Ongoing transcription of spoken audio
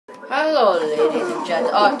Hello, ladies and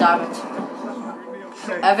gentlemen. Oh, damn it.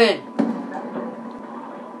 Evan.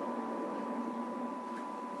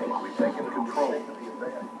 We've taken control.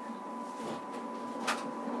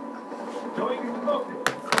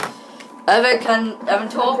 Evan, can Evan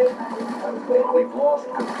talk? We've lost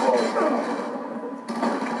control.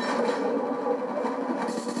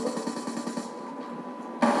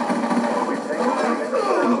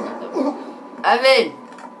 Evan!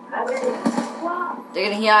 They're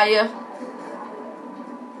gonna hear you.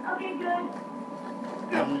 Okay, good.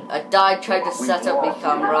 I died trying to set up my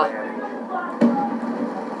camera.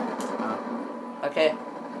 Okay.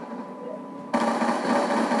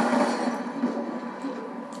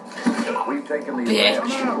 We've taken the Bitch!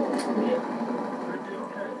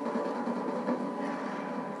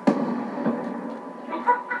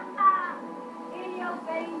 In your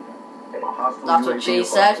face. That's what she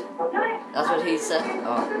said. That's what he said.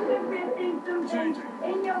 Oh.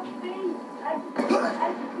 In your face.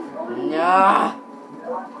 Nah.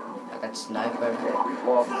 I got sniper. We've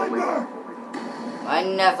lost the lead. I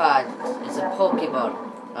never. It's a Pokemon,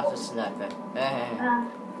 not a sniper.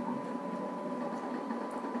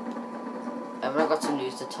 I've got some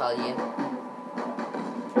news to tell you.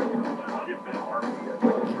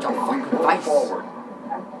 You don't fucking fight. Forward.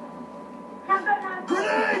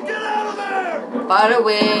 Grenade, get out of there! By the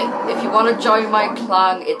way, if you want to join my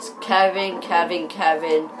clan, it's Kevin.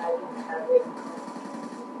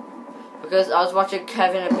 Because I was watching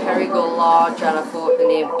Kevin and Perry go large, and I thought the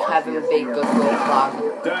name Kevin would be good for a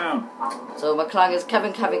clan. Down. So my clan is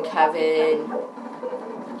Kevin.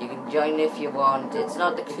 You can join if you want. It's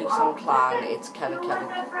not the Kusan clan, it's Kevin.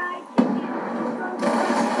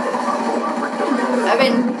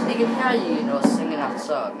 Evan, they can hear you, you know, singing that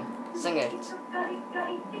song. Sing it.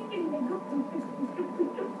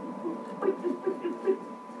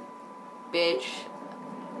 Bitch.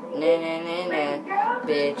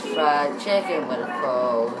 Bitch fried chicken with a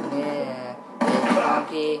cold. Yeah.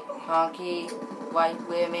 Bitch honky. White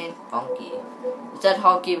women, honky. It said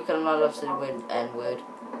honky because I'm not allowed to say the N-word.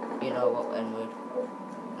 You know what N-word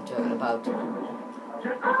I'm talking about.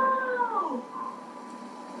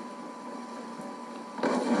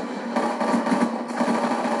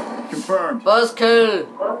 Confirmed. Buzzkill!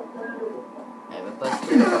 I'm a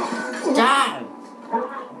buzzkill. Damn!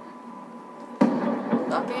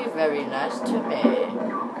 That'd be very nice to me.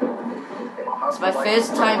 It's my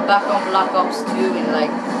first time back on Black Ops 2 in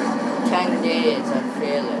like 10 days, I'm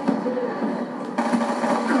feeling.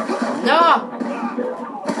 No!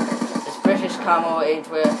 This British camo ain't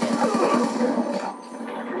working.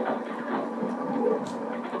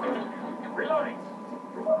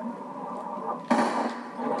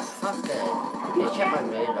 Fuck it. You check my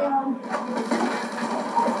radar.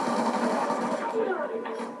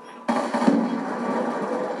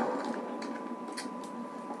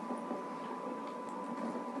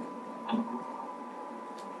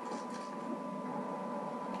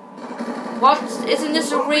 What? Isn't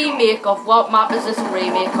this a remake of? What map is this a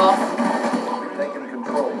remake of? We've taken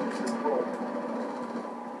control.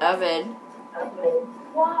 Evan?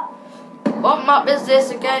 What map is this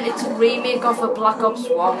again? It's a remake of a Black Ops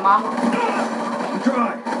 1 map.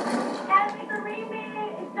 Try.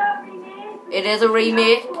 It is a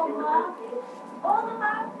remake. All the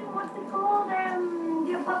maps in what's it called?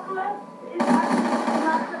 The Apocalypse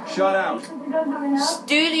is Shut out.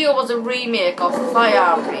 Studio was a remake of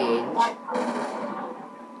Fire Range.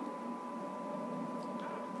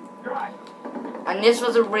 And this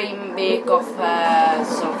was a remake of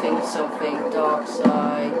something Dark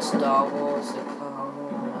Side, Star Wars, the Clone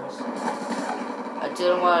Wars. I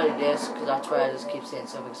don't know what it is, because that's why I just keep saying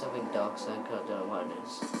something Dark Side, because I don't know what it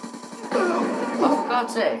is. Oh, for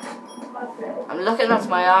God's sake. I'm looking at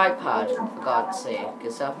my iPad, for God's sake.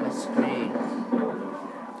 It's off my screen.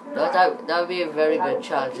 That would be a very good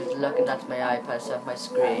challenge, just looking at my iPad, it's off my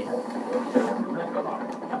screen.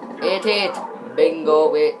 8-8. Bingo.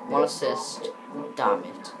 Wait, 1 assist. Damn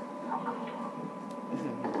it.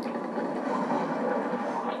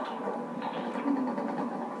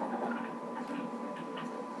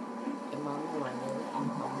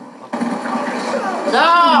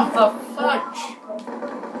 No, for fudge!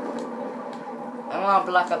 I'm on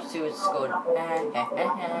Black Ops 2, it's good. And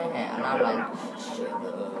I'm like, shut up.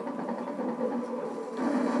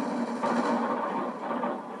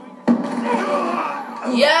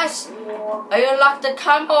 Yes! I unlocked the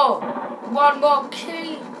camo! 1 more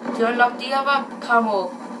kill to unlock the other camo.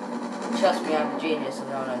 Trust me, I'm a genius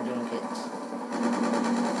and all I'm doing, kids.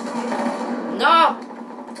 No!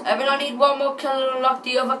 I will need 1 more kill to unlock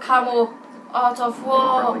the other camo. Art of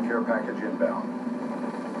War. Friendly care package inbound.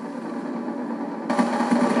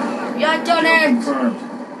 You done Kill it! confirmed.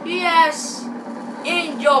 Yes!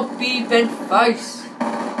 In your beeping face!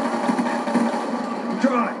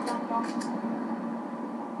 Try.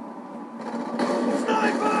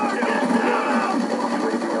 Sniper! Get down!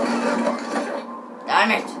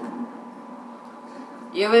 Damn it!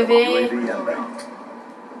 UAV! UAV inbound.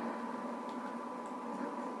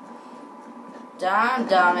 Damn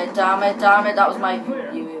it, that was my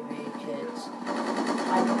UAV, kids.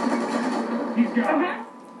 He's gone.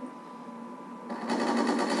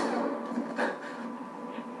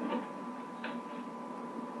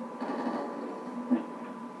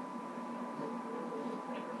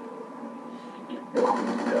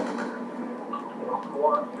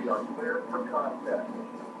 Squad, we are cleared for contact.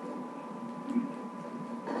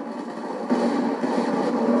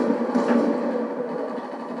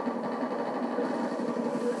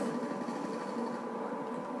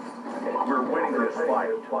 We're winning this fight.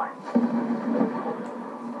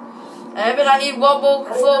 Evan, I need one more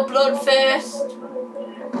full blood first.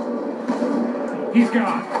 He's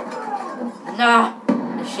gone. Nah,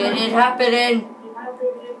 this shit ain't happening.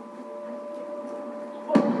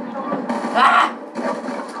 Ah!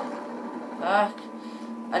 Fuck.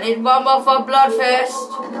 I need one more for blood first.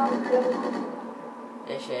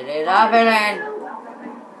 This shit ain't happening.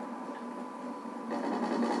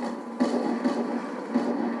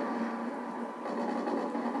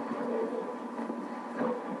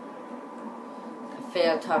 I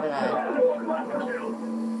failed, haven't I?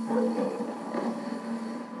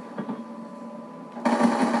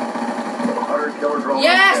 100 killer drones.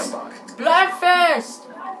 Yes! Standby. Blood first!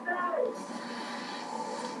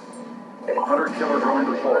 100 killer drone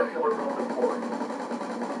deployed.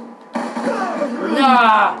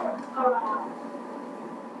 Nah!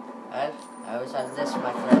 Well, I always have this,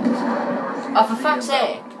 my friends. Oh, for fuck's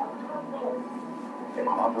sake!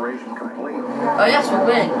 Operation complete. Oh yes, we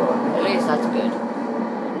win. At least that's good.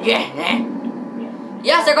 Yeah.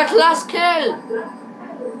 Yes, I got the last kill.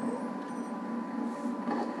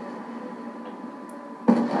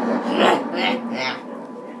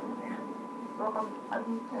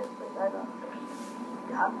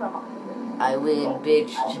 I win,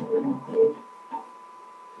 bitch.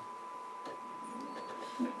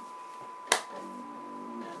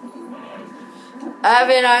 I've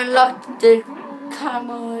unlocked the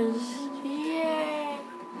cameras. Yeah.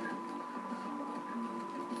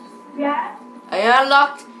 Yeah? I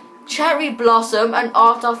unlocked Cherry Blossom and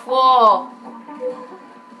Art of War.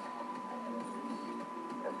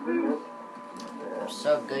 I'm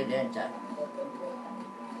so good, ain't I?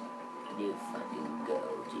 You fucking go,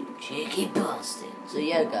 you cheeky bastard. So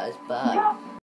yeah, guys, bye.